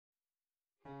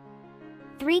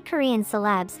3 Korean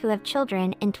celebs who have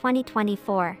children in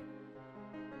 2024.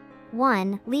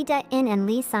 1. Lee Da-in and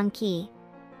Lee Seung-ki.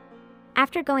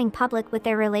 After going public with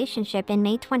their relationship in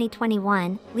May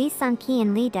 2021, Lee Seung-ki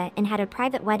and Lee Da-in had a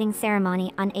private wedding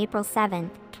ceremony on April 7,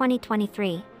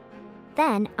 2023.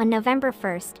 Then, on November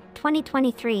 1,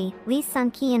 2023, Lee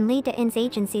Seung-ki and Lee Da-in's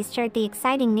agencies shared the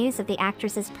exciting news of the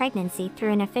actress's pregnancy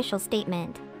through an official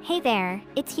statement. "Hey there,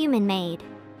 it's human-made.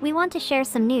 We want to share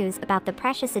some news about the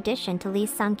precious addition to Lee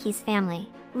Seung-ki's family.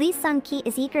 Lee Seung-ki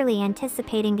is eagerly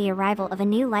anticipating the arrival of a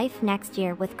new life next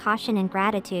year with caution and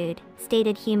gratitude,"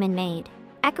 stated human-made.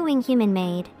 Echoing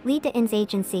human-made, Lee Da-in's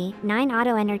agency, 9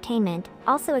 Auto Entertainment,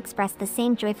 also expressed the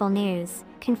same joyful news,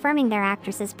 confirming their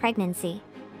actress's pregnancy.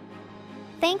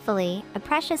 Thankfully, a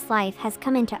precious life has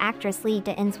come into actress Lee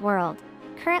Da-in's world.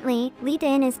 Currently, Lee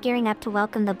Da-in is gearing up to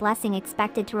welcome the blessing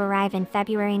expected to arrive in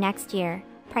February next year,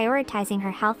 prioritizing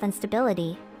her health and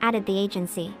stability, added the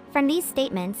agency. From these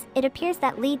statements, it appears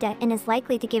that Lee Da-in is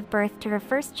likely to give birth to her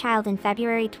first child in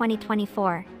February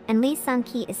 2024, and Lee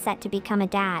Seung-ki is set to become a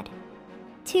dad.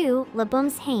 2.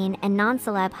 LeBum's Hain and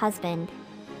non-celeb husband.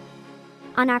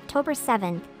 On October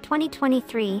 7,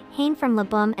 2023, Hain from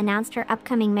LeBum announced her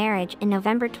upcoming marriage in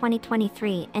November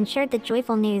 2023 and shared the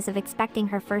joyful news of expecting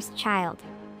her first child.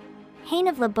 Hain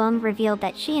of LeBum revealed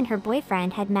that she and her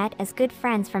boyfriend had met as good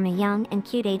friends from a young and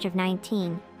cute age of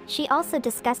 19. She also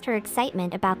discussed her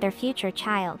excitement about their future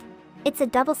child. It's a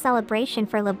double celebration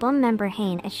for LeBum member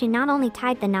Hain, as she not only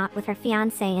tied the knot with her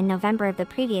fiancé in November of the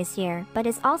previous year but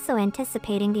is also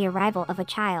anticipating the arrival of a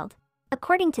child.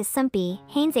 According to Sumpi,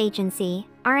 Hain's agency,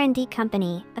 R&D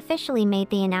company, officially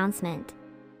made the announcement.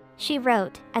 She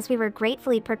wrote, "As we were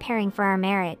gratefully preparing for our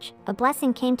marriage, a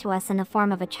blessing came to us in the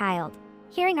form of a child.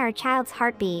 Hearing our child's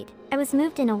heartbeat, I was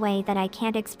moved in a way that I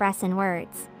can't express in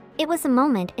words. It was a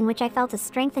moment in which I felt a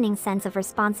strengthening sense of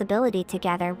responsibility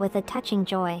together with a touching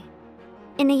joy."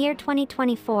 In the year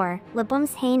 2024,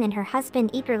 LeBum's Hain and her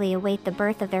husband eagerly await the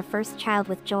birth of their first child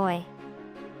with joy.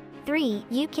 3.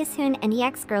 Yoo Kis-hoon and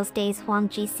ex-Girls Day's Hwang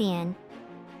Ji-seon.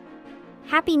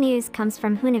 Happy news comes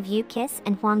from Hoon of Yoo Kis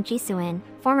and Hwang Ji-seon,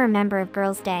 former member of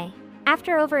Girls' Day.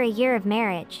 After over a year of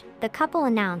marriage, the couple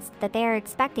announced that they are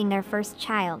expecting their first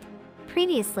child.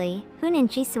 Previously, Hoon and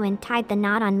Ji-seon tied the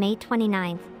knot on May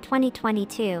 29,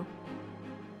 2022.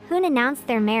 Hoon announced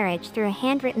their marriage through a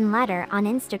handwritten letter on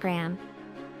Instagram.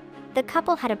 The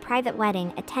couple had a private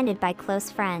wedding attended by close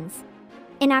friends.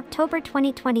 In October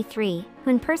 2023,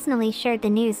 Hoon personally shared the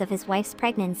news of his wife's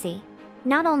pregnancy.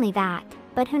 Not only that,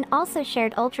 but Hoon also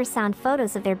shared ultrasound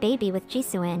photos of their baby with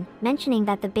Ji-seon, mentioning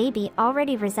that the baby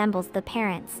already resembles the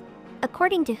parents.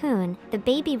 According to Hoon, the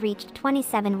baby reached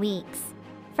 27 weeks.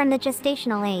 From the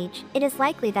gestational age, it is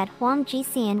likely that Hwang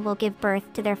Ji-seon will give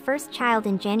birth to their first child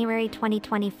in January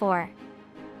 2024.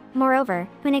 Moreover,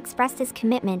 Hoon expressed his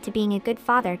commitment to being a good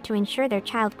father to ensure their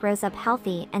child grows up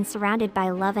healthy and surrounded by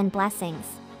love and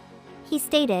blessings. He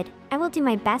stated, "I will do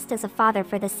my best as a father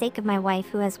for the sake of my wife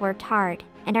who has worked hard,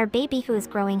 and our baby who is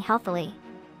growing healthily."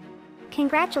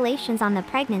 Congratulations on the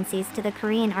pregnancies to the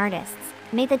Korean artists.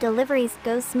 May the deliveries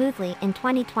go smoothly in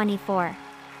 2024.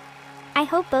 I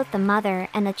hope both the mother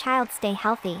and the child stay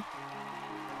healthy.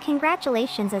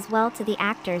 Congratulations as well to the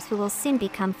actors who will soon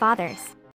become fathers.